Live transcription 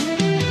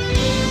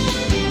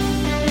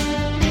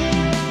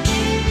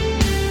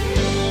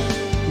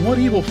What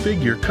evil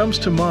figure comes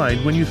to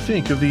mind when you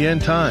think of the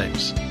end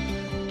times?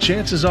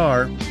 Chances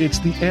are it's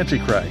the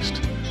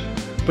Antichrist.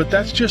 But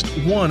that's just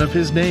one of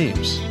his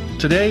names.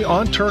 Today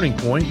on Turning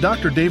Point,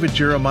 Dr. David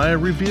Jeremiah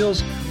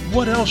reveals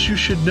what else you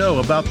should know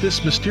about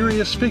this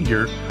mysterious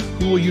figure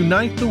who will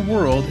unite the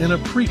world in a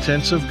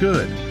pretense of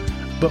good,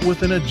 but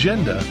with an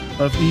agenda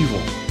of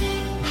evil.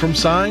 From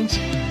Signs,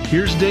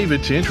 here's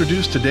David to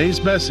introduce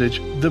today's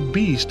message, The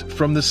Beast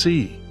from the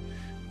Sea.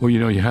 Well,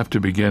 you have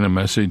to begin a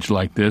message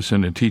like this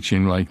and a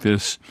teaching like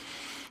this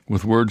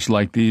with words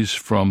like these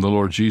from the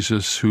Lord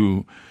Jesus,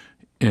 who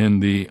in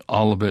the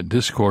Olivet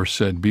Discourse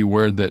said,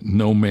 "Beware that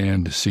no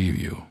man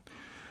deceive you."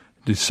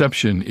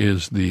 Deception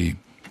is the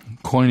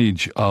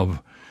coinage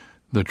of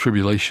the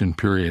tribulation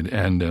period,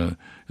 and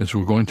as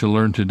we're going to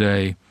learn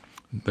today,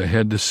 the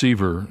head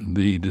deceiver,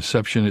 the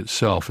deception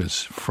itself,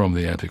 is from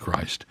the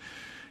Antichrist.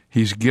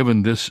 He's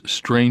given this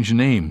strange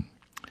name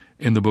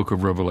in the book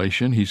of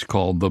Revelation. He's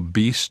called the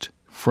Beast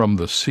from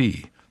the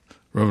Sea.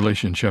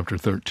 Revelation chapter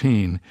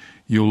 13.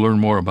 You'll learn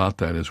more about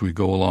that as we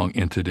go along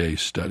in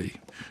today's study.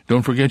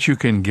 Don't forget you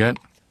can get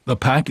the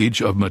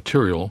package of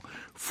material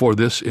for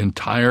this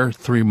entire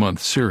 3-month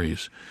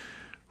series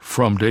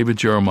from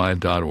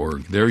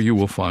davidjeremiah.org. There you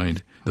will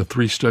find the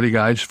 3 study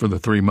guides for the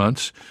 3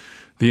 months,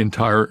 the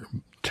entire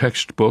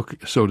textbook,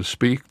 so to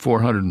speak,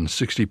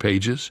 460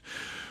 pages,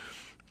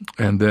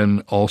 and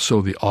then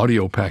also the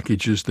audio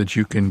packages that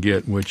you can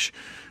get, which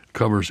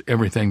covers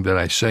everything that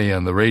I say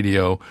on the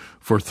radio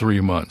for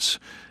 3 months.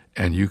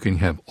 And you can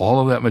have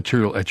all of that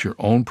material at your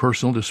own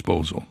personal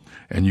disposal,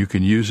 and you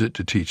can use it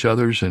to teach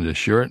others and to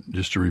share it,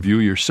 just to review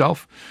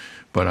yourself.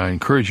 But I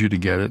encourage you to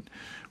get it.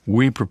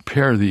 We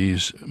prepare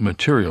these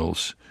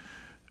materials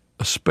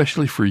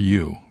especially for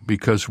you,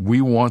 because we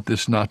want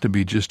this not to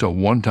be just a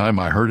one-time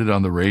I heard it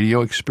on the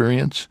radio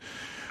experience.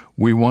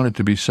 We want it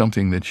to be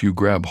something that you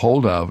grab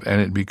hold of and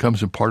it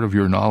becomes a part of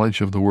your knowledge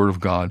of the Word of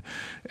God,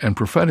 and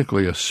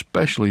prophetically,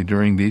 especially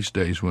during these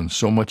days when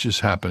so much is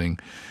happening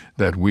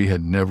that we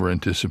had never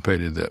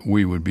anticipated that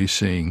we would be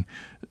seeing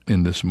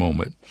in this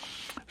moment.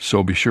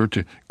 So be sure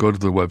to go to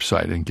the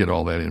website and get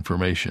all that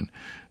information.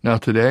 Now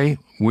today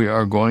we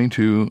are going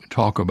to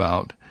talk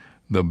about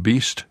the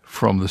Beast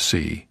from the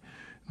Sea.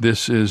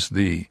 This is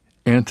the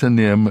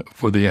antonym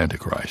for the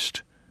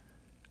Antichrist,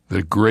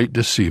 the great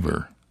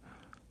deceiver,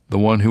 the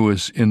one who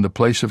is in the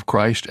place of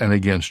Christ and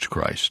against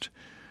Christ.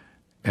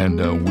 And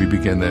we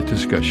begin that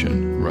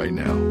discussion right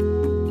now.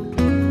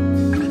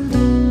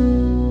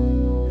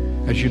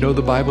 As you know,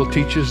 the Bible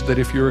teaches that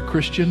if you're a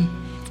Christian,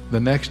 the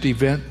next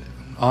event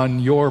on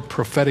your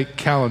prophetic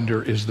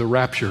calendar is the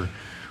rapture,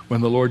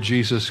 when the Lord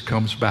Jesus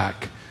comes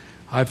back.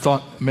 I've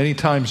thought many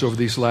times over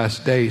these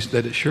last days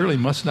that it surely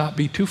must not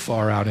be too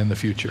far out in the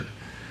future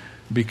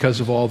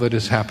because of all that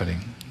is happening.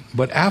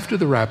 But after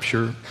the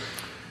rapture,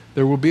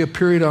 there will be a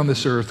period on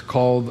this earth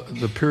called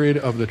the period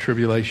of the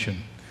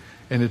tribulation.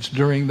 And it's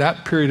during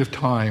that period of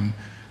time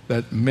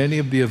that many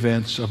of the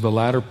events of the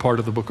latter part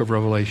of the book of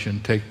Revelation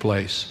take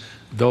place.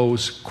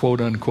 Those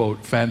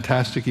quote-unquote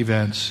fantastic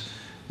events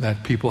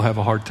that people have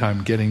a hard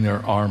time getting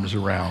their arms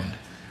around.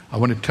 I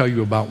want to tell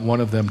you about one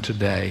of them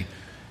today,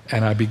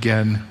 and I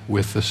begin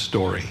with the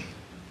story.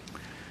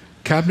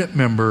 Cabinet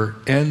member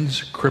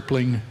ends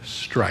crippling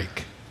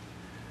strike.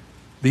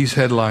 These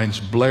headlines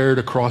blared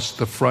across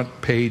the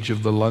front page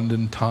of the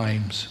London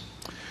Times.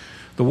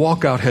 The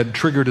walkout had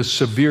triggered a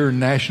severe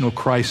national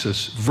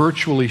crisis,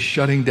 virtually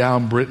shutting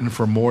down Britain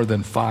for more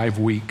than 5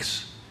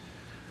 weeks.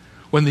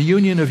 When the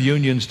Union of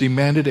Unions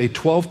demanded a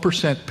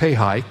 12% pay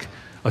hike,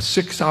 a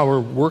 6-hour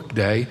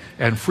workday,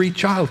 and free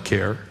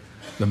childcare,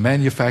 the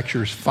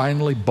manufacturers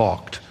finally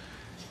balked,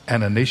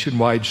 and a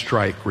nationwide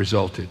strike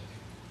resulted.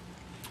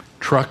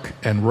 Truck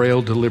and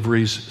rail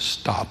deliveries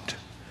stopped.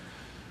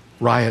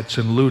 Riots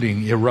and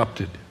looting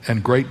erupted,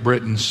 and Great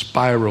Britain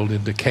spiraled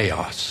into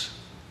chaos.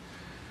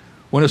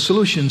 When a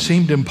solution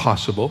seemed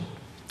impossible,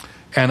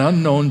 an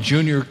unknown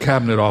junior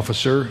cabinet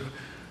officer,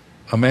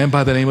 a man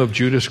by the name of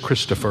Judas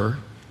Christopher,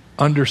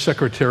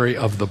 Undersecretary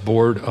of the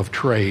Board of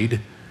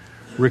Trade,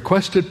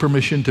 requested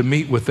permission to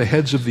meet with the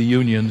heads of the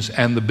unions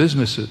and the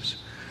businesses.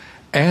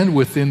 And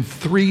within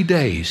 3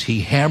 days,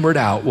 he hammered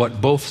out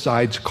what both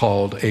sides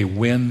called a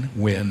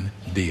win-win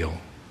deal.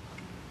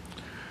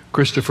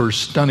 Christopher's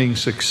stunning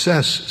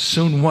success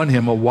soon won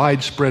him a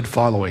widespread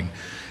following,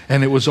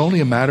 and it was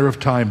only a matter of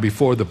time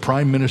before the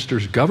Prime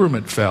Minister's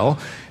government fell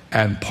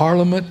and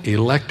Parliament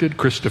elected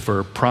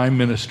Christopher Prime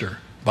Minister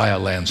by a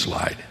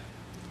landslide.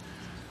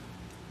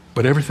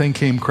 But everything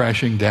came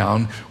crashing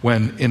down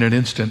when, in an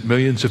instant,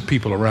 millions of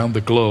people around the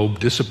globe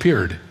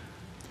disappeared.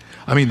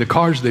 I mean, the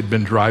cars they'd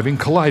been driving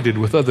collided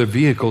with other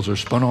vehicles or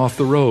spun off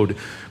the road.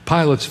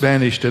 Pilots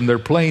vanished and their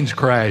planes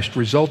crashed,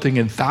 resulting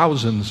in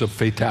thousands of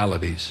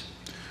fatalities.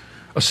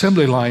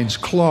 Assembly lines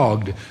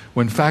clogged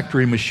when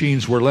factory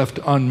machines were left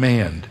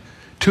unmanned.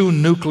 2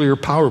 nuclear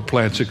power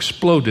plants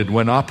exploded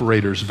when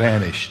operators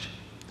vanished.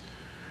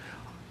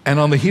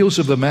 And on the heels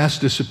of the mass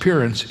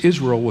disappearance,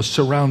 Israel was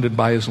surrounded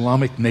by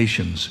Islamic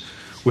nations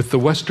With the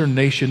Western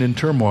nation in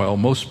turmoil,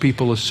 most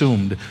people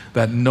assumed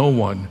that no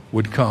one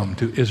would come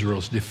to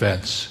Israel's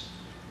defense.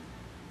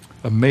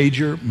 A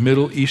major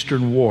Middle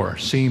Eastern war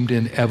seemed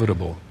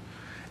inevitable,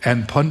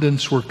 and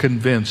pundits were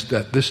convinced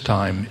that this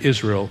time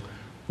Israel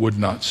would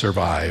not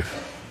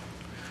survive.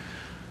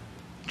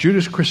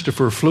 Judas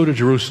Christopher flew to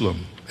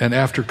Jerusalem, and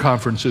after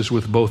conferences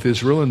with both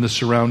Israel and the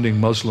surrounding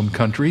Muslim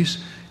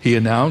countries, he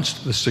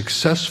announced the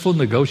successful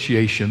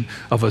negotiation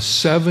of a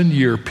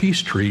 7-year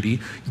peace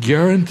treaty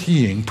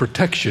guaranteeing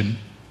protection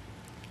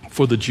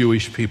for the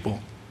Jewish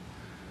people.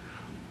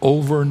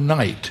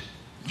 Overnight,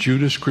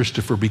 Judas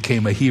Christopher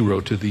became a hero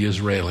to the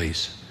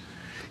Israelis.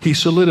 He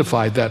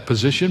solidified that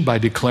position by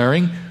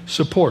declaring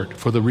support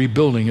for the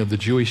rebuilding of the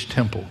Jewish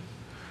temple.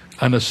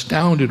 An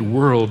astounded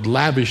world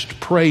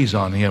lavished praise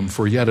on him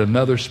for yet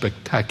another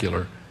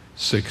spectacular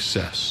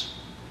success.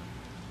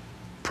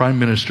 Prime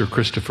Minister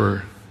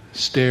Christopher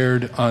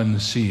stared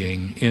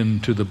unseeing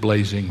into the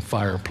blazing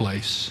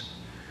fireplace.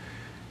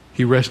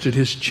 He rested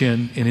his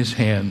chin in his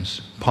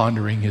hands,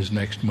 pondering his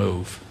next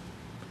move.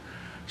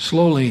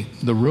 Slowly,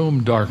 the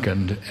room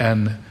darkened,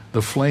 and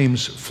the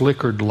flames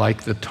flickered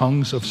like the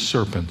tongues of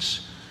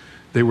serpents.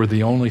 They were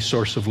the only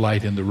source of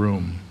light in the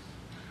room.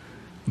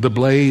 The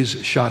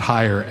blaze shot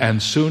higher,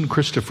 and soon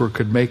Christopher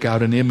could make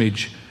out an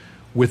image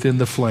within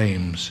the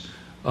flames,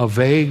 a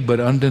vague but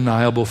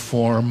undeniable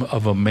form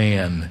of a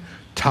man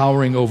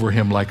towering over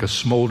him like a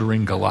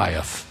smoldering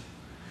Goliath.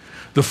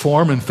 The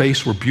form and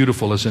face were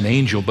beautiful as an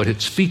angel, but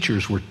its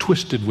features were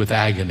twisted with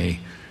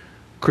agony.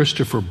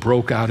 Christopher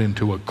broke out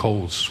into a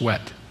cold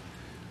sweat.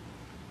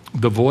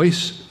 The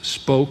voice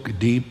spoke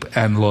deep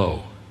and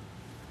low.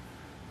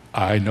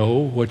 "I know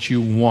what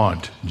you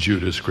want,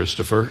 Judas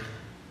Christopher."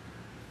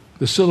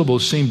 The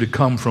syllables seemed to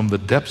come from the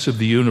depths of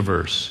the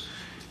universe.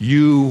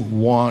 "You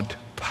want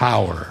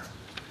power.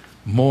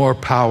 More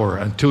power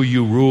until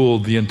you rule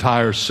the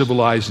entire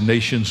civilized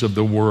nations of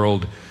the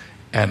world,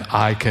 and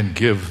I can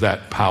give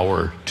that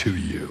power to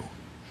you."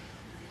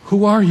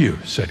 "Who are you?"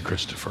 said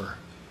Christopher.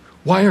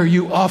 "Why are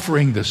you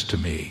offering this to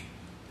me?"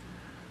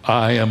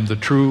 "I am the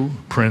true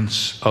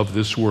prince of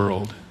this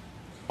world.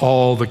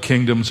 All the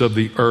kingdoms of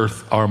the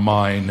earth are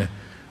mine,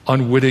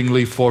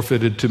 unwittingly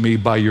forfeited to me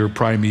by your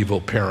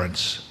primeval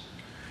parents.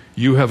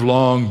 You have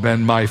long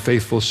been my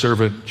faithful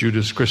servant,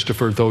 Judas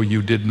Christopher, though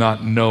you did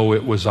not know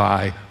it was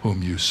I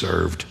whom you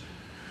served.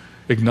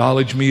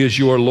 Acknowledge me as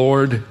your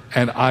Lord,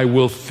 and I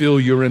will fill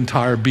your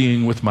entire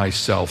being with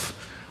myself.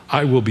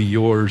 I will be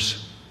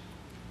yours,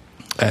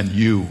 and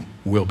you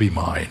will be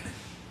mine."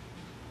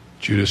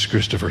 Judas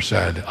Christopher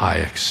said, "I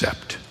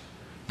accept."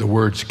 The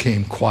words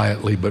came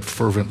quietly but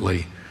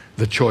fervently.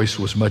 The choice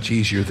was much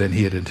easier than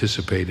he had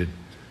anticipated.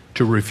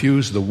 To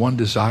refuse the one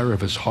desire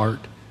of his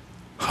heart,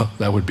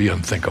 that would be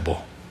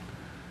unthinkable.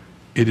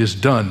 "It is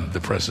done," the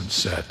presence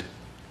said.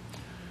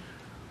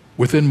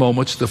 Within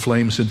moments, the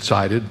flames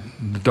subsided,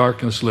 the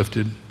darkness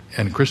lifted,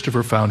 and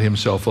Christopher found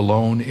himself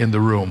alone in the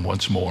room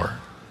once more.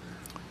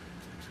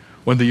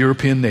 When the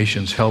European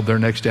nations held their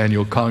next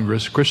annual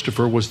Congress,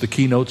 Christopher was the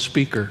keynote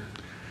speaker.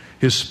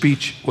 His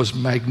speech was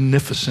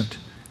magnificent,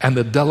 and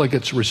the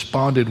delegates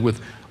responded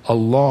with a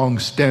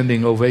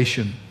long-standing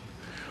ovation.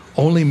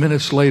 Only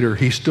minutes later,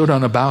 he stood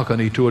on a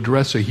balcony to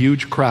address a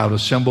huge crowd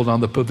assembled on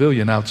the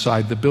pavilion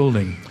outside the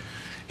building.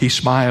 He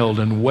smiled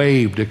and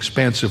waved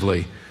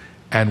expansively,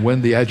 and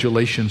when the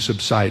adulation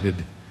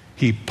subsided,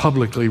 he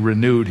publicly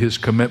renewed his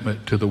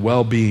commitment to the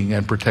well-being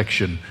and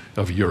protection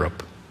of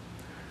Europe.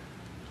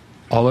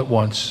 All at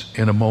once,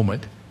 in a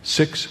moment,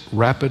 6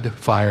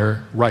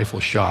 rapid-fire rifle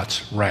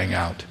shots rang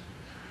out.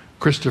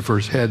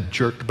 Christopher's head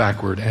jerked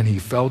backward, and he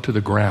fell to the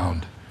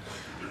ground.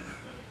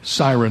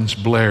 Sirens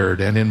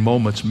blared, and in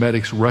moments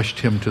medics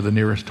rushed him to the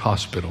nearest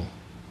hospital.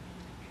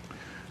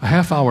 A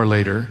half hour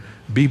later,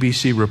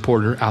 BBC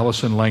reporter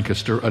Alison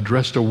Lancaster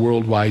addressed a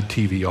worldwide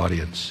TV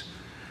audience.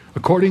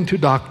 According to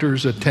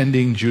doctors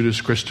attending Judas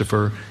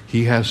Christopher,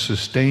 he has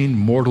sustained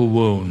mortal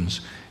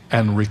wounds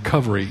and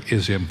recovery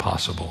is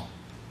impossible.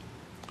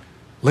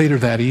 Later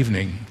that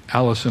evening,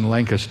 Alison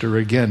Lancaster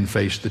again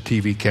faced the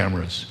TV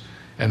cameras,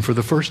 and for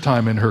the first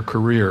time in her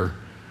career,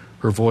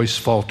 her voice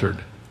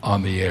faltered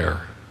on the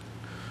air.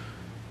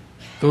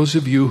 Those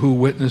of you who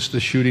witnessed the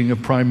shooting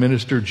of Prime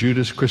Minister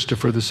Judas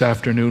Christopher this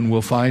afternoon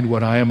will find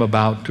what I am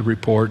about to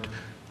report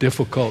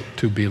difficult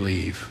to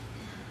believe.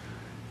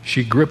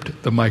 She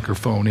gripped the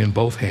microphone in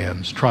both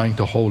hands, trying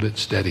to hold it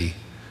steady.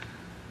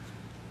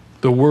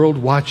 The world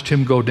watched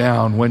him go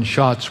down when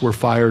shots were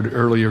fired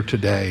earlier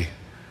today.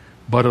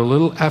 But a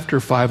little after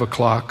 5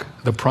 o'clock,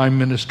 the Prime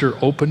Minister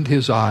opened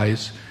his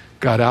eyes,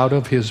 got out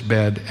of his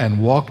bed,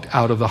 and walked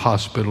out of the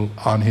hospital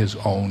on his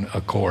own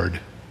accord.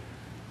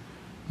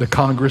 The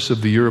Congress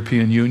of the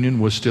European Union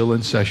was still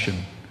in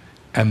session,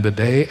 and the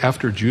day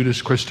after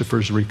Judas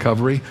Christopher's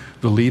recovery,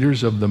 the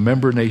leaders of the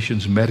member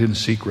nations met in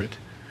secret.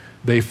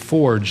 They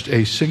forged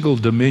a single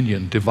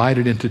dominion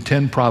divided into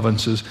 10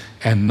 provinces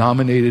and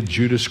nominated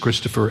Judas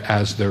Christopher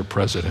as their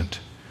president.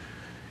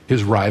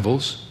 His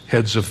rivals,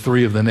 heads of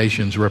 3 of the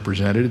nations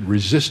represented,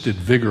 resisted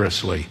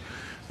vigorously.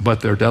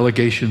 but their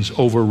delegations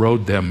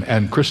overrode them,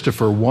 and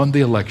Christopher won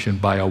the election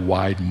by a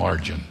wide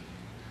margin.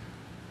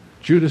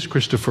 Judas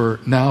Christopher,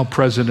 now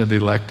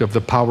president-elect of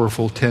the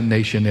powerful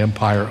 10-nation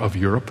empire of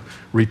Europe,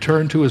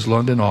 returned to his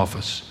London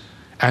office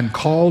and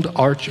called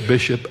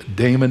Archbishop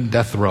Damon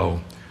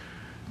Deathrow.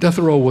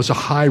 Deathrow was a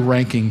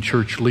high-ranking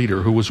church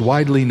leader who was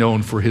widely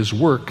known for his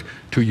work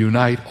to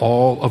unite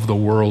all of the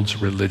world's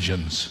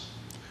religions.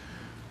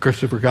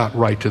 Christopher got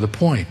right to the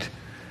point.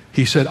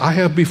 He said, "I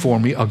have before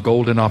me a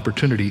golden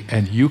opportunity,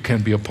 and you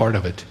can be a part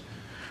of it.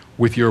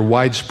 With your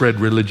widespread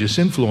religious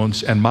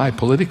influence and my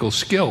political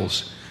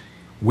skills,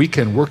 we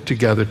can work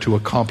together to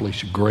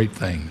accomplish great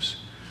things.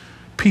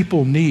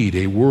 People need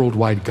a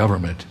worldwide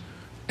government,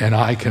 and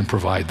I can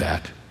provide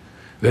that.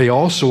 They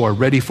also are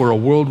ready for a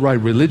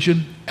worldwide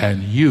religion,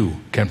 and you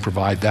can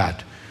provide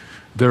that.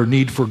 Their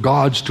need for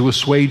gods to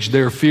assuage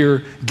their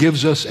fear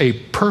gives us a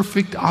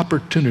perfect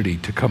opportunity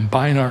to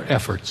combine our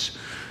efforts.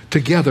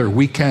 Together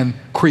we can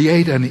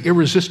create an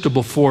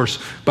irresistible force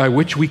by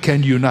which we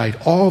can unite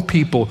all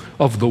people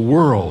of the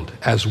world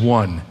as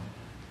one.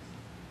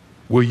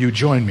 Will you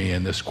join me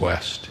in this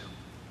quest?"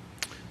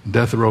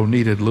 Deathrow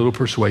needed little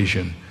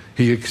persuasion.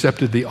 He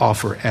accepted the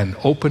offer and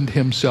opened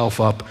himself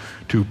up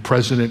to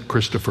President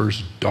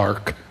Christopher's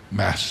dark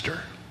master.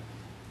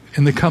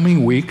 In the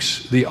coming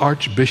weeks, the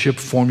Archbishop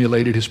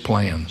formulated his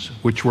plans,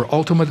 which were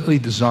ultimately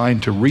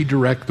designed to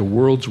redirect the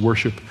world's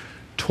worship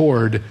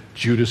toward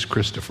Judas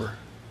Christopher.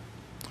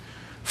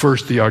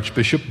 First, the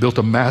Archbishop built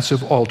a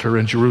massive altar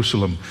in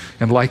Jerusalem,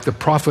 and like the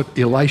prophet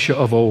Elisha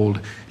of old,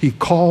 he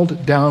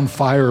called down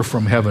fire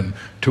from heaven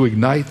to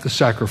ignite the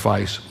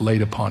sacrifice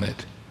laid upon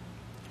it.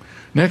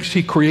 Next,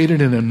 he created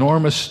an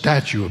enormous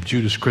statue of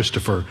Judas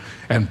Christopher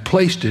and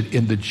placed it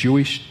in the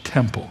Jewish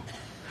temple.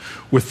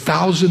 With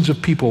thousands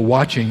of people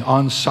watching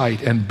on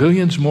site and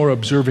billions more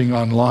observing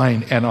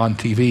online and on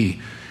TV,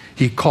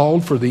 he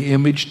called for the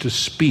image to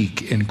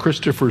speak in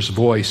Christopher's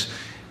voice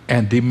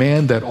and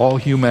demand that all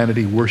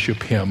humanity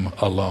worship him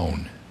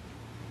alone.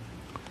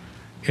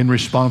 In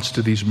response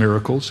to these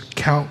miracles,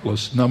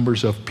 countless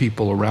numbers of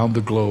people around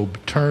the globe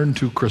turned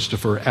to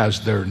Christopher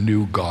as their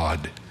new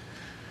God.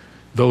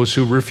 Those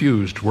who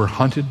refused were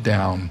hunted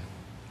down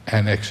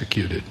and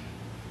executed.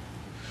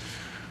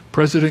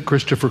 President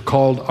Christopher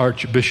called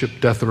Archbishop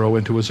Deathrow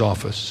into his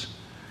office.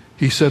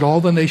 He said, "All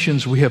the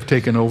nations we have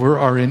taken over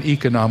are in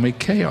economic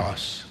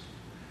chaos."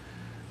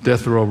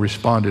 Deathrow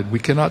responded, "We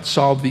cannot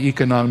solve the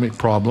economic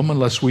problem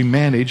unless we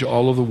manage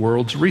all of the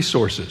world's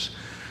resources.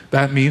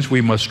 That means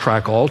we must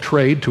track all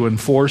trade to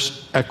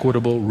enforce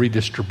equitable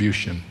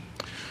redistribution.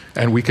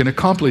 And we can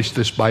accomplish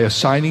this by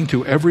assigning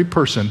to every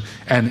person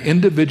an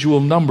individual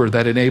number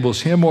that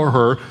enables him or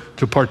her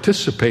to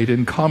participate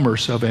in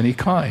commerce of any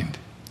kind.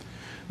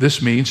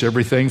 This means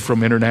everything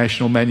from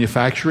international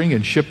manufacturing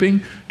and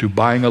shipping to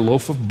buying a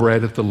loaf of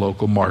bread at the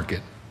local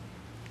market."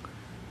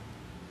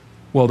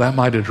 Well, that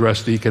might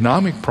address the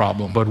economic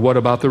problem, but what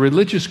about the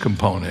religious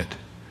component?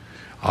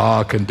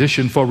 A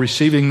condition for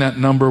receiving that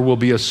number will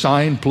be a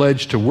signed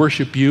pledge to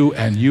worship you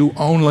and you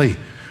only.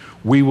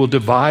 We will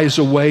devise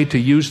a way to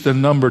use the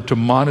number to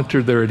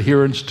monitor their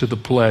adherence to the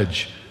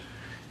pledge.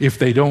 If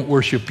they don't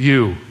worship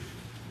you,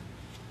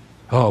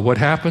 what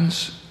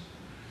happens?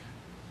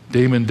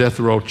 Damon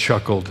Deathrow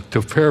chuckled.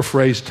 To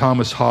paraphrase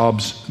Thomas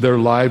Hobbes, their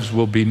lives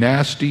will be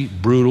nasty,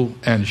 brutal,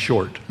 and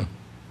short.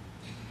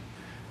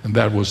 And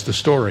that was the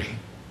story.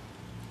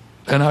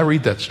 And I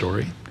read that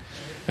story,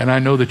 and I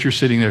know that you're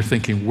sitting there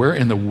thinking, where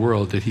in the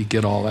world did he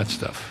get all that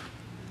stuff?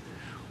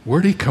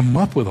 Where did he come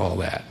up with all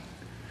that?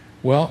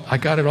 Well, I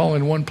got it all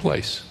in one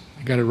place.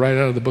 I got it right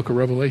out of the book of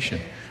Revelation.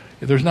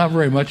 There's not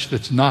very much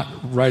that's not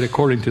right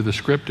according to the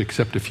script,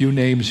 except a few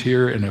names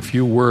here and a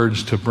few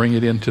words to bring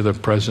it into the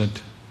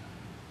present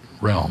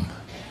realm.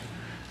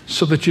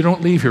 So that you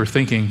don't leave here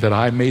thinking that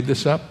I made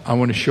this up, I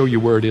want to show you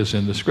where it is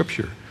in the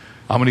scripture.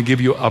 I'm going to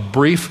give you a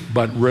brief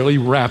but really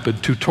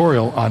rapid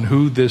tutorial on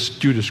who this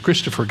Judas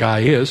Christopher guy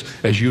is.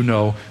 As you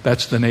know,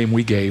 that's the name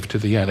we gave to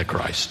the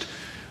Antichrist,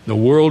 the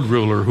world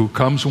ruler who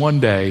comes one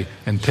day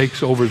and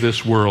takes over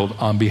this world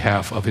on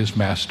behalf of his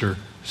master,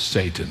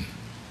 Satan.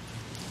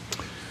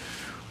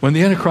 When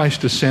the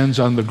Antichrist descends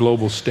on the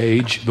global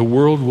stage, the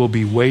world will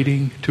be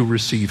waiting to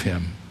receive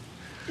him.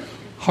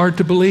 Hard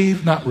to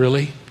believe? Not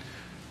really.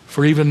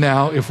 For even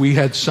now, if we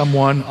had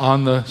someone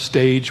on the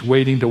stage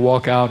waiting to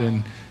walk out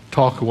and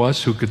talk to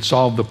us who could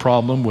solve the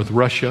problem with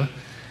Russia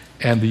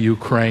and the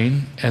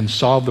Ukraine and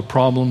solve the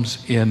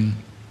problems in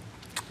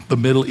the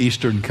Middle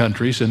Eastern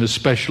countries, and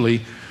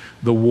especially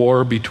the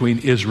war between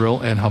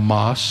Israel and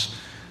Hamas,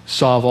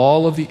 solve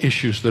all of the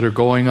issues that are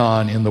going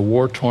on in the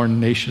war-torn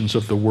nations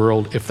of the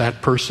world, if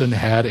that person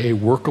had a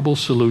workable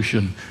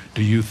solution,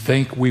 do you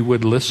think we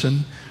would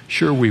listen?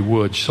 Sure we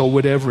would. So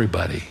would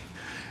everybody.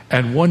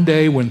 And one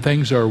day when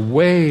things are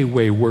way,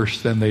 way worse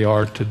than they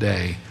are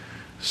today,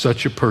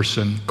 such a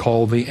person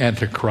called the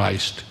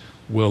Antichrist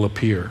will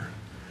appear.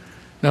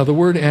 Now, the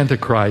word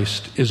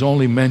Antichrist is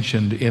only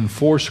mentioned in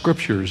 4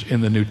 scriptures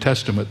in the New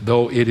Testament,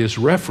 though it is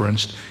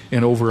referenced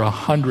in over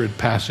 100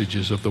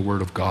 passages of the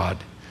Word of God.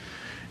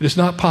 It is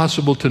not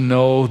possible to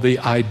know the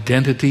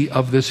identity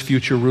of this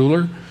future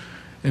ruler.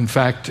 In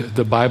fact,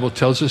 the Bible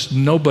tells us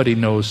nobody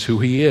knows who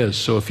he is.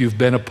 So if you've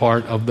been a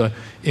part of the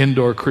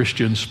indoor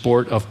Christian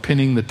sport of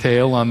pinning the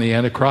tail on the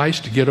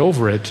Antichrist, get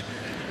over it,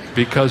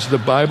 because the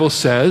Bible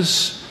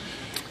says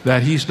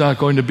that he's not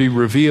going to be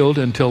revealed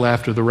until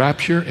after the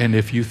rapture. And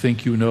if you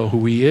think you know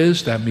who he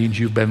is, that means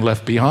you've been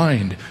left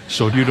behind.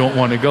 So you don't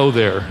want to go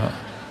there.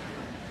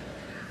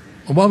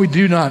 While we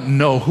do not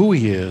know who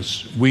he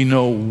is, we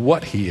know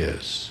what he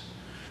is.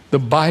 The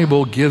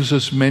Bible gives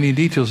us many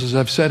details. As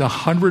I've said,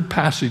 100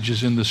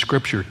 passages in the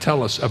Scripture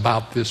tell us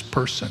about this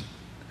person.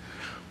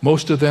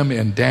 Most of them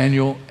in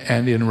Daniel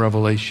and in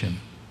Revelation.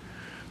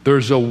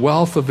 There's a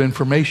wealth of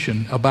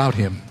information about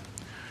him.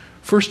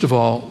 First of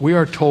all, we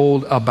are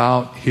told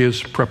about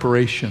his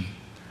preparation.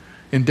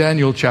 In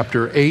Daniel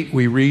chapter 8,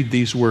 we read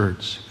these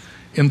words.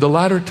 In the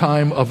latter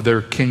time of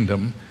their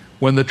kingdom,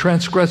 when the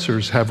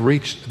transgressors have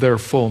reached their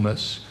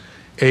fullness,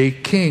 a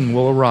king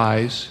will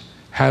arise,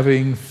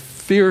 having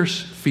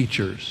fierce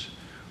features,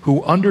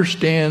 who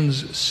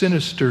understands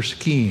sinister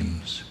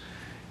schemes.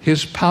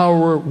 His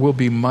power will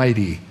be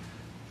mighty,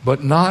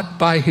 but not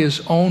by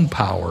his own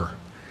power.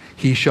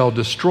 He shall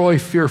destroy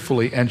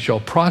fearfully and shall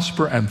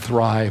prosper and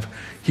thrive.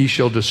 He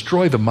shall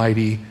destroy the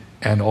mighty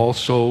and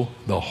also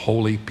the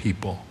holy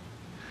people.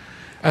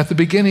 At the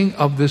beginning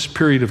of this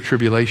period of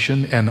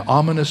tribulation, an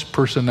ominous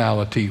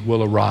personality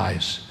will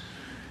arise.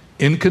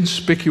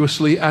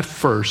 Inconspicuously at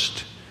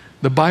first,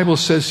 the Bible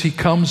says he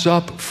comes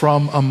up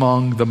from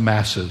among the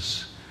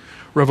masses.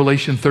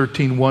 Revelation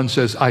 13:1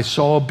 says, I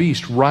saw a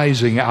beast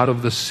rising out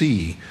of the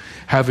sea,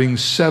 having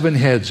 7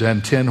 heads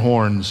and 10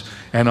 horns,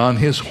 and on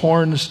his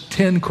horns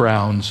 10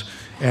 crowns,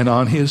 and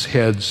on his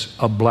heads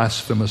a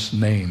blasphemous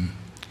name.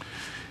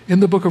 In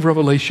the book of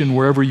Revelation,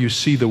 wherever you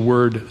see the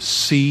word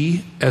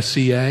sea,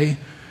 S-E-A,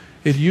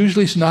 it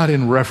usually is not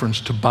in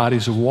reference to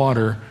bodies of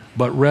water,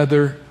 but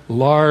rather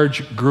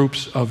large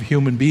groups of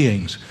human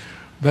beings.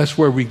 That's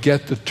where we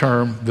get the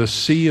term the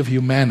sea of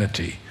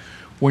humanity.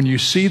 When you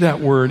see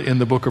that word in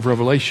the book of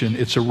Revelation,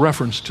 it's a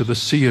reference to the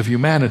sea of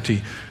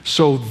humanity.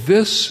 So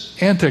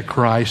this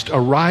Antichrist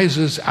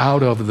arises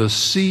out of the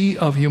sea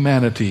of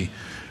humanity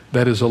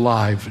that is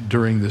alive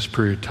during this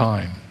period of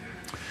time.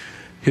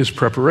 His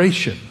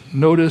preparation.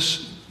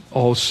 Notice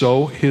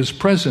also his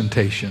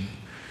presentation.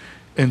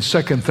 In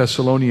 2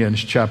 Thessalonians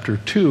chapter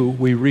 2,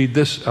 we read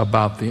this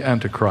about the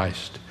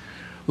Antichrist.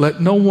 Let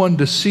no one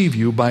deceive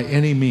you by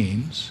any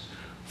means,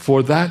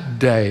 for that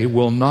day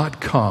will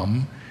not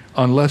come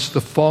unless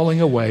the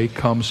falling away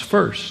comes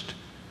first.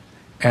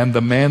 And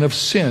the man of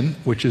sin,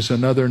 which is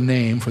another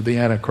name for the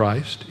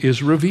Antichrist,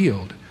 is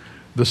revealed,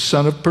 the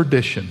son of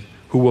perdition,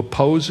 who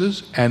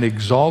opposes and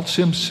exalts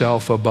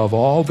himself above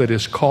all that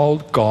is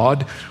called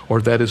God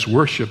or that is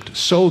worshipped,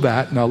 so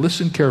that, now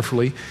listen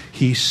carefully,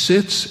 he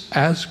sits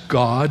as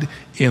God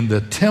in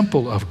the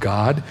temple of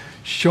God,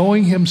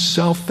 showing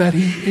himself that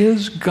he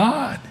is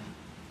God.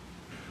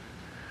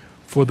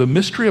 For the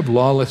mystery of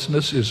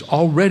lawlessness is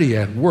already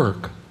at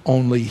work.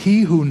 Only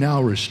he who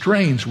now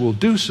restrains will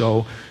do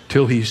so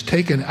till he's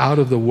taken out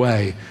of the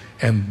way,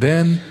 and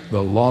then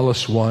the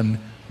lawless one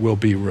will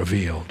be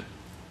revealed.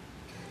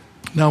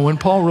 Now, when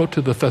Paul wrote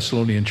to the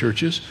Thessalonian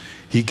churches,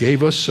 he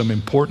gave us some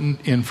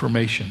important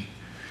information.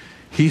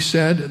 He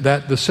said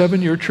that the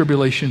 7-year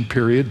tribulation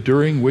period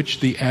during which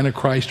the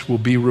Antichrist will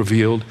be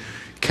revealed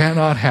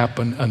cannot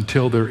happen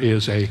until there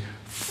is a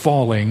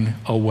falling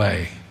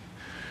away.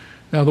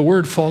 Now, the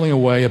word falling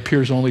away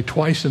appears only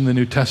twice in the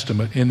New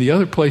Testament. In the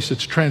other place,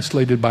 it's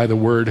translated by the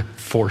word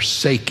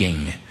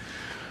forsaking.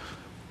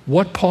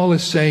 What Paul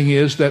is saying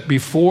is that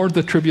before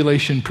the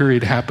tribulation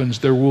period happens,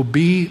 there will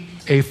be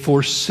a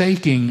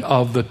forsaking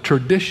of the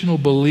traditional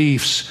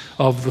beliefs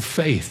of the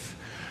faith.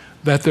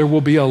 That there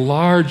will be a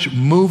large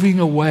moving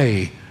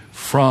away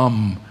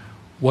from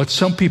what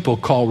some people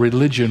call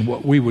religion,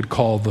 what we would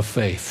call the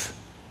faith.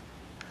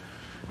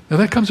 Now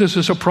that comes as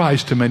a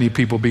surprise to many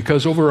people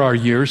because over our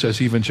years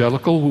as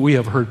evangelical, we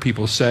have heard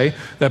people say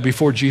that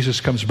before Jesus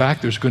comes back,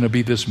 there's going to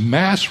be this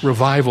mass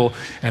revival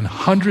and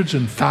hundreds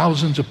and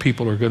thousands of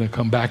people are going to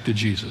come back to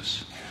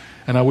Jesus.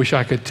 And I wish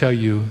I could tell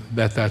you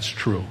that that's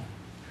true.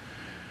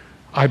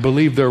 I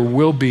believe there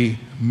will be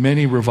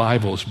many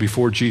revivals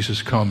before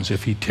Jesus comes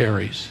if he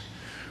tarries.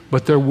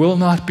 But there will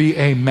not be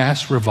a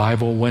mass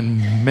revival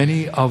when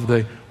many of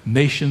the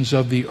nations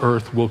of the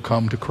earth will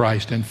come to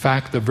Christ. In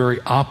fact, the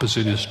very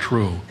opposite is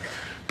true.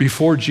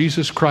 Before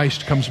Jesus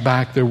Christ comes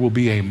back, there will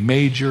be a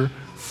major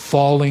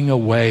falling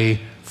away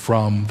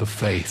from the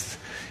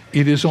faith.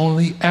 It is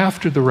only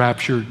after the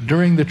rapture,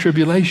 during the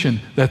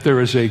tribulation, that there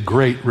is a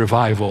great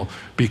revival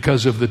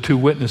because of the 2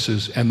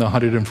 witnesses and the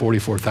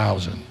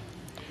 144,000.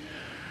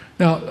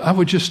 Now, I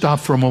would just stop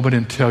for a moment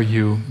and tell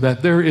you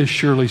that there is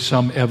surely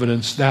some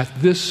evidence that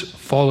this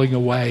falling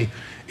away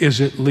is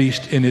at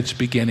least in its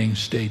beginning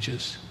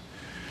stages.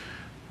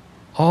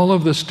 All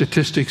of the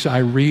statistics I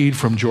read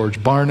from George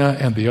Barna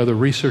and the other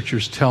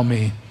researchers tell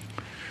me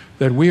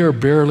that we are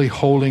barely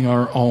holding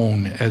our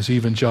own as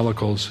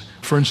evangelicals.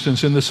 For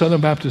instance, in the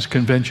Southern Baptist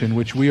Convention,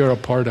 which we are a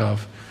part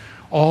of,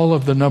 all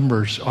of the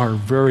numbers are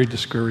very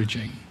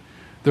discouraging.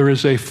 There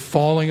is a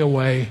falling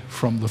away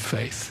from the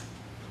faith.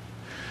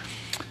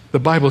 The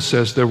Bible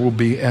says there will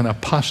be an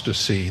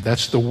apostasy.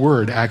 That's the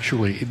word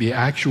actually. The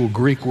actual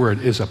Greek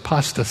word is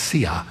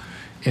apostasia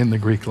in the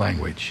Greek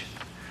language.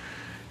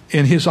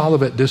 In his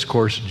Olivet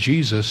Discourse,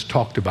 Jesus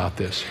talked about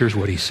this. Here's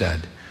what he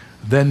said.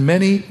 Then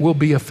many will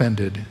be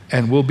offended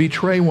and will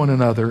betray one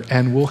another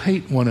and will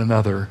hate one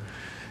another.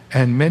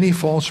 And many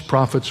false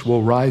prophets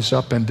will rise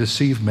up and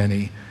deceive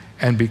many.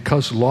 And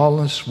because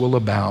lawlessness will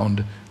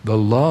abound, the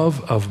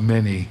love of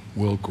many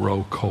will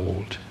grow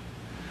cold.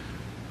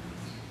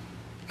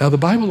 Now, the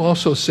Bible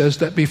also says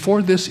that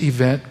before this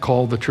event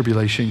called the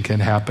tribulation can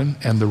happen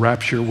and the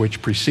rapture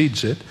which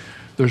precedes it,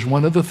 there's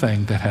one other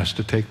thing that has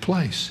to take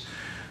place.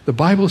 The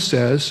Bible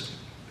says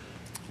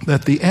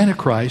that the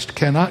Antichrist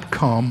cannot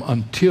come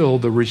until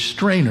the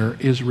restrainer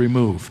is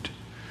removed.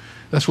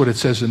 That's what it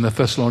says in the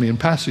Thessalonian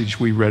passage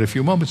we read a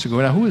few moments ago.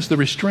 Now, who is the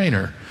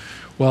restrainer?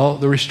 Well,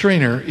 the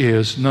restrainer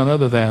is none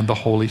other than the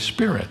Holy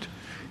Spirit.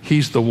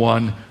 He's the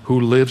one who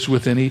lives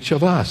within each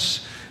of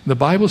us. The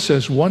Bible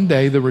says one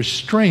day the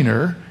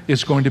restrainer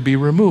is going to be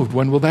removed.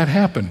 When will that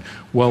happen?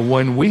 Well,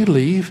 when we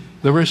leave,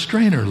 the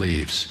restrainer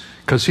leaves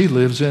because he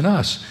lives in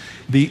us.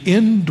 The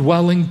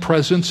indwelling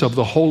presence of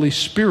the Holy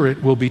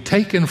Spirit will be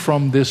taken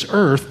from this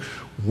earth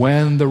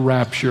when the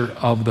rapture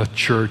of the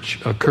church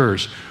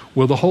occurs.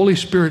 Will the Holy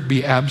Spirit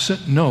be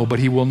absent? No, but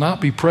he will not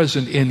be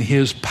present in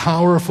his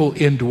powerful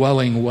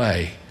indwelling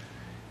way.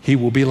 He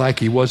will be like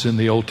he was in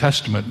the Old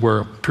Testament,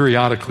 where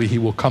periodically he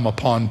will come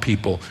upon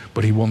people,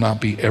 but he will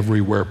not be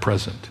everywhere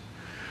present.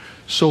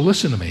 So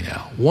listen to me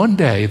now. One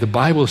day, the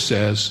Bible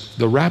says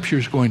the rapture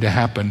is going to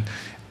happen,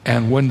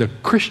 and when the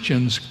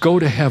Christians go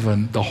to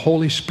heaven, the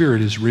Holy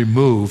Spirit is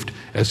removed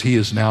as he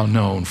is now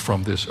known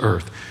from this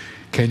earth.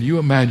 Can you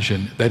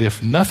imagine that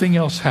if nothing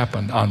else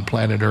happened on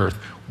planet Earth,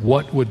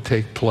 what would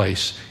take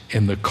place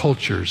in the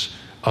cultures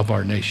of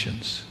our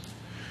nations?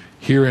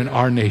 Here in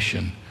our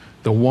nation,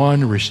 the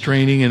one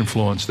restraining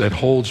influence that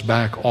holds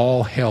back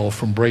all hell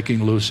from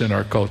breaking loose in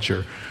our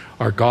culture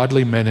are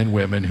godly men and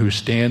women who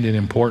stand in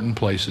important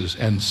places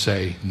and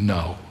say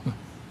no.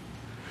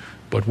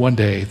 But one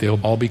day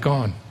they'll all be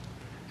gone,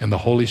 and the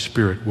Holy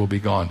Spirit will be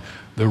gone.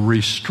 The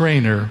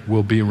restrainer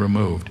will be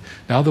removed.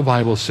 Now the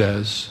Bible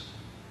says,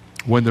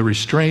 when the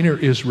restrainer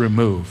is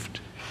removed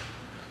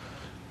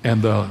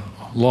and the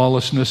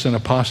lawlessness and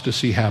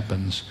apostasy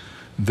happens,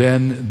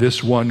 then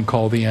this one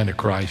called the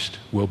Antichrist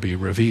will be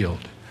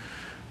revealed.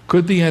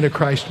 Could the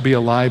Antichrist be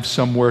alive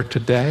somewhere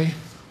today?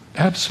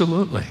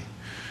 Absolutely.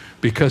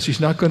 Because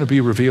he's not going to be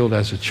revealed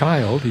as a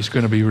child. He's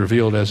going to be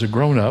revealed as a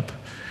grown-up.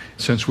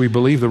 Since we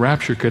believe the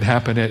rapture could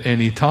happen at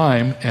any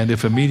time, and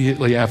if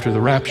immediately after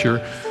the rapture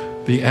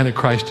the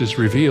Antichrist is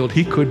revealed,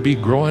 he could be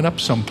growing up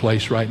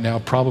someplace right now,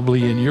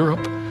 probably in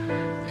Europe,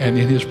 and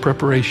in his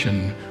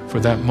preparation for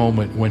that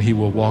moment when he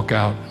will walk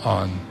out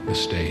on the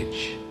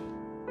stage.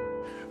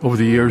 Over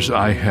the years,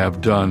 I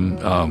have done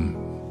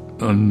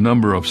a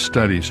number of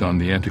studies on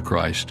the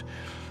Antichrist.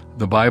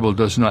 The Bible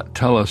does not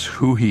tell us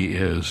who he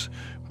is,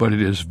 but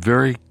it is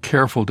very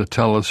careful to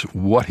tell us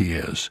what he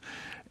is.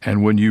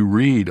 And when you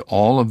read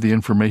all of the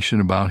information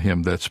about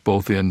him that's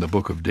both in the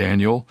book of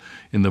Daniel,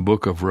 in the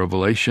book of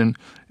Revelation,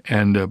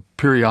 and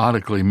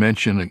periodically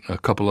mentioned a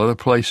couple other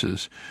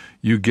places,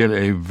 you get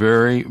a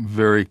very,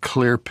 very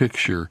clear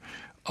picture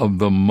of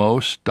the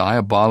most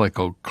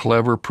diabolical,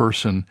 clever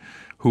person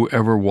who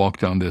ever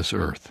walked on this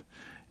earth,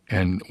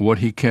 and what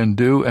he can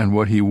do and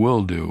what he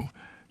will do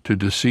to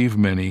deceive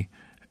many,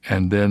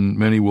 and then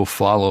many will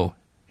follow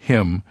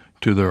him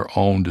to their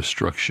own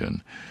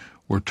destruction.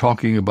 We're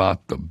talking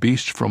about the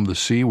beast from the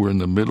sea. We're in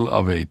the middle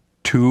of a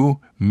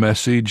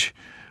 2-message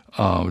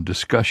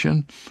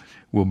discussion.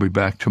 We'll be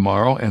back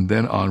tomorrow, and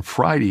then on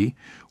Friday,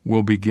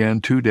 we'll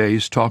begin 2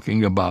 days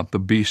talking about the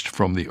beast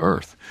from the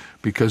earth,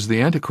 because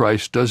the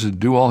Antichrist doesn't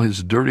do all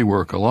his dirty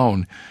work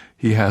alone.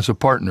 He has a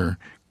partner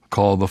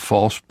called the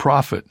false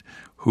prophet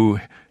who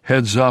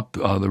heads up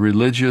the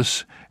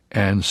religious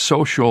and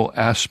social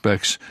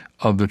aspects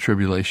of the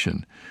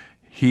tribulation.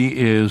 He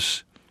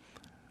is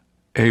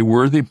a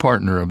worthy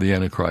partner of the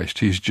Antichrist.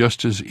 He's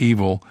just as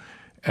evil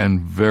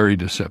and very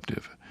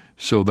deceptive.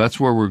 So that's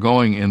where we're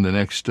going in the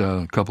next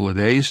couple of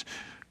days.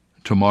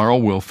 Tomorrow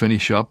we'll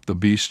finish up the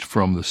beast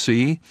from the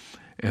sea,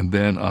 and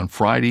then on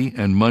Friday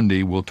and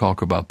Monday we'll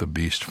talk about the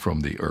beast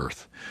from the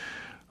earth.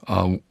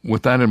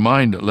 With that in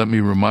mind, let me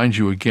remind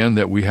you again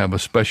that we have a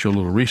special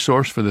little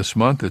resource for this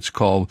month. It's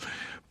called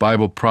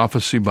Bible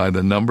Prophecy by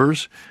the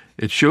Numbers.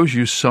 It shows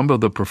you some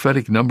of the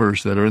prophetic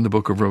numbers that are in the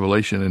book of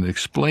Revelation and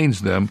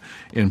explains them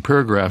in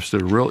paragraphs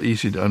that are real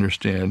easy to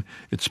understand.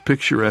 It's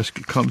picturesque.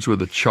 It comes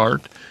with a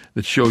chart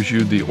that shows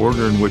you the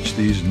order in which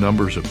these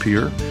numbers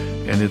appear,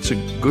 and it's a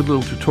good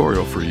little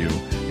tutorial for you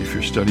if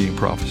you're studying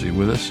prophecy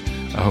with us.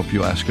 I hope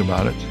you ask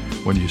about it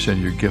when you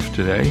send your gift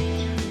today,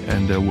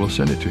 and we'll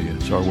send it to you.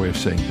 It's our way of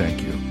saying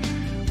thank you.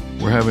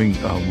 We're having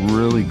a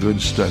really good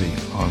study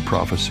on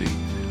prophecy.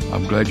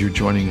 I'm glad you're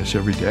joining us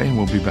every day, and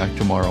we'll be back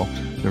tomorrow.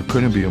 There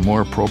couldn't be a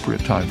more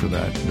appropriate time for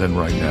that than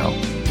right now.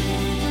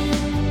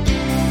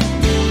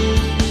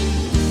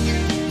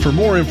 For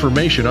more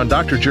information on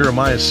Dr.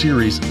 Jeremiah's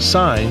series,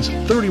 Signs,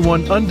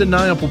 31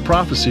 Undeniable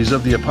Prophecies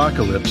of the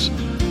Apocalypse,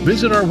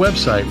 visit our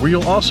website where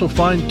you'll also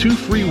find 2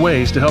 free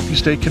ways to help you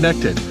stay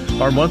connected: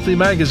 our monthly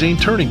magazine,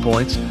 Turning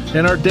Points,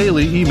 and our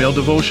daily email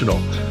devotional.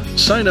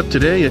 Sign up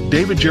today at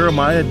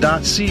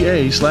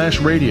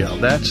davidjeremiah.ca/radio.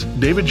 That's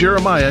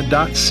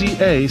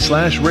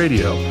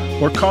davidjeremiah.ca/radio.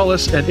 Or call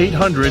us at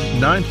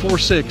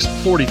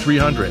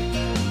 800-946-4300.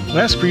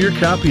 Ask for your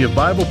copy of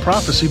Bible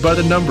Prophecy by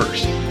the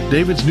Numbers,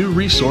 David's new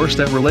resource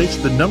that relates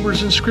the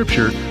numbers in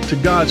Scripture to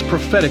God's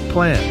prophetic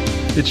plan.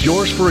 It's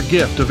yours for a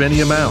gift of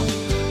any amount.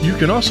 You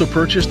can also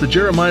purchase the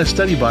Jeremiah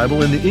Study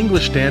Bible in the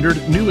English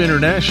Standard, New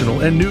International,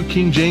 and New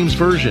King James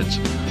versions,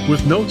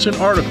 with notes and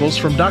articles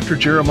from Dr.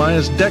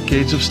 Jeremiah's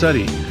decades of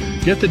study.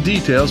 Get the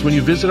details when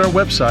you visit our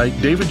website,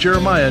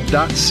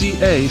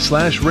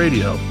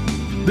 davidjeremiah.ca/radio.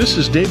 This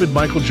is David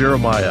Michael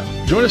Jeremiah.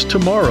 Join us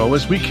tomorrow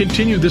as we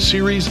continue the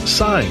series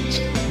Signs,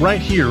 right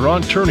here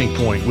on Turning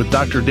Point with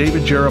Dr.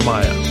 David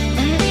Jeremiah.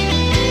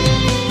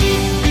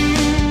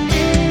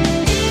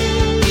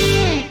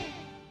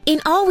 In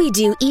all we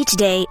do each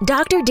day,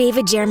 Dr.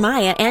 David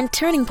Jeremiah and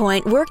Turning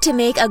Point work to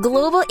make a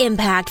global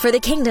impact for the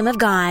kingdom of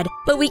God.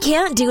 But we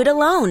can't do it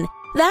alone.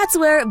 That's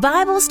where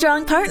Bible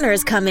Strong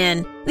Partners come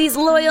in. These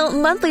loyal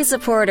monthly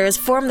supporters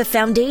form the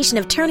foundation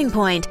of Turning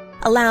Point,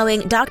 allowing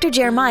Dr.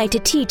 Jeremiah to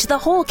teach the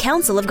whole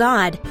counsel of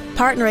God.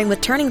 Partnering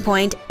with Turning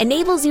Point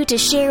enables you to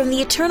share in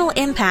the eternal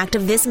impact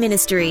of this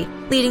ministry,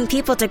 leading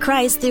people to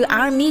Christ through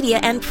our media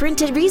and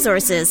printed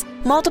resources,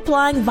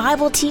 multiplying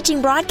Bible teaching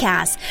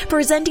broadcasts,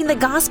 presenting the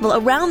gospel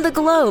around the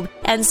globe,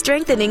 and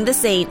strengthening the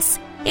saints.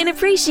 In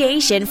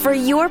appreciation for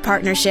your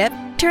partnership,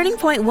 Turning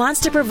Point wants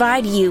to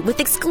provide you with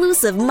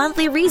exclusive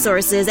monthly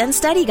resources and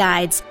study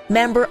guides,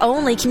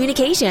 member-only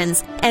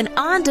communications, an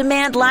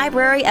on-demand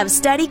library of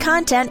study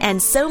content,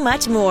 and so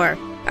much more.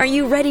 Are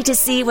you ready to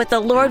see what the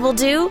Lord will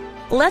do?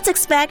 Let's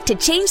expect to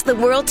change the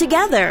world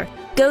together.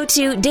 Go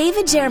to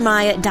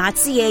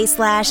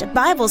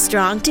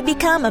davidjeremiah.ca/BibleStrong to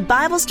become a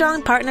Bible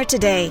Strong partner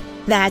today.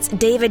 That's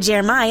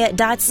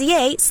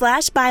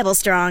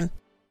davidjeremiah.ca/BibleStrong.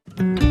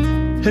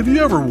 Have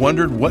you ever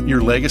wondered what your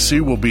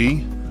legacy will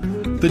be?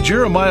 The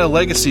Jeremiah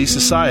Legacy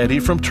Society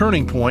from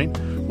Turning Point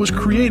was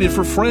created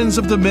for friends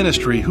of the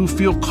ministry who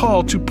feel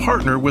called to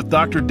partner with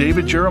Dr.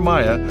 David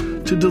Jeremiah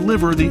to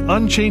deliver the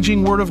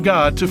unchanging Word of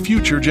God to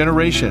future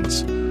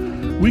generations.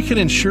 We can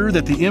ensure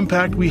that the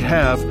impact we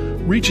have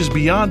reaches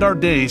beyond our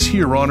days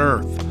here on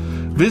earth.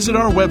 Visit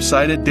our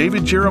website at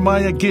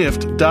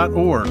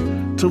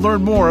davidjeremiahgift.org to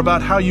learn more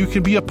about how you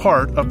can be a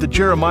part of the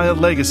Jeremiah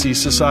Legacy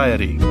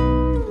Society.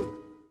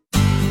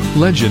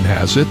 Legend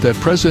has it that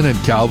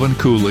President Calvin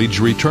Coolidge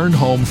returned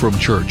home from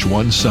church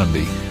one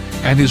Sunday,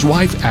 and his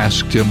wife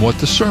asked him what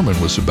the sermon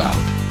was about.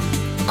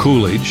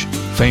 Coolidge,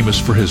 famous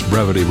for his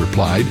brevity,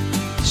 replied,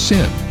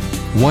 "Sin."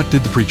 "What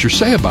did the preacher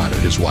say about it?"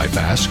 his wife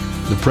asked.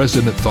 The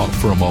president thought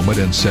for a moment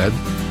and said,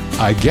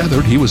 "I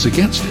gathered he was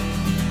against it."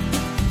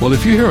 Well,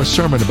 if you hear a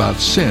sermon about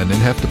sin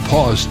and have to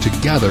pause to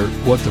gather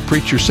what the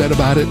preacher said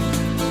about it,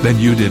 then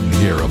you didn't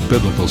hear a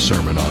biblical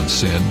sermon on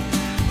sin.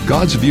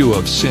 God's view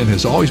of sin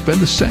has always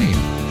been the same.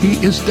 He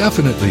is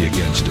definitely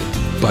against it,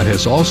 but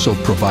has also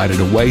provided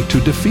a way to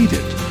defeat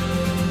it.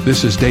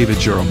 This is David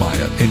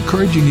Jeremiah,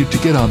 encouraging you to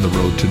get on the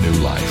road to new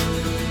life.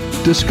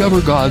 Discover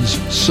God's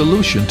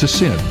solution to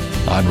sin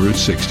on Route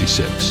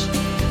 66.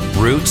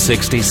 Route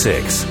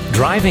 66,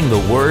 driving the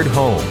word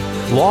home.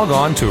 Log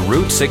on to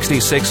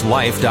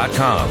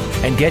Route66Life.com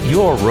and get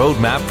your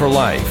roadmap for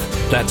life.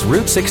 That's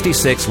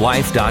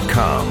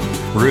Route66Life.com.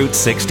 Route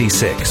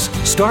 66.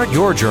 Start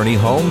your journey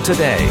home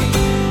today.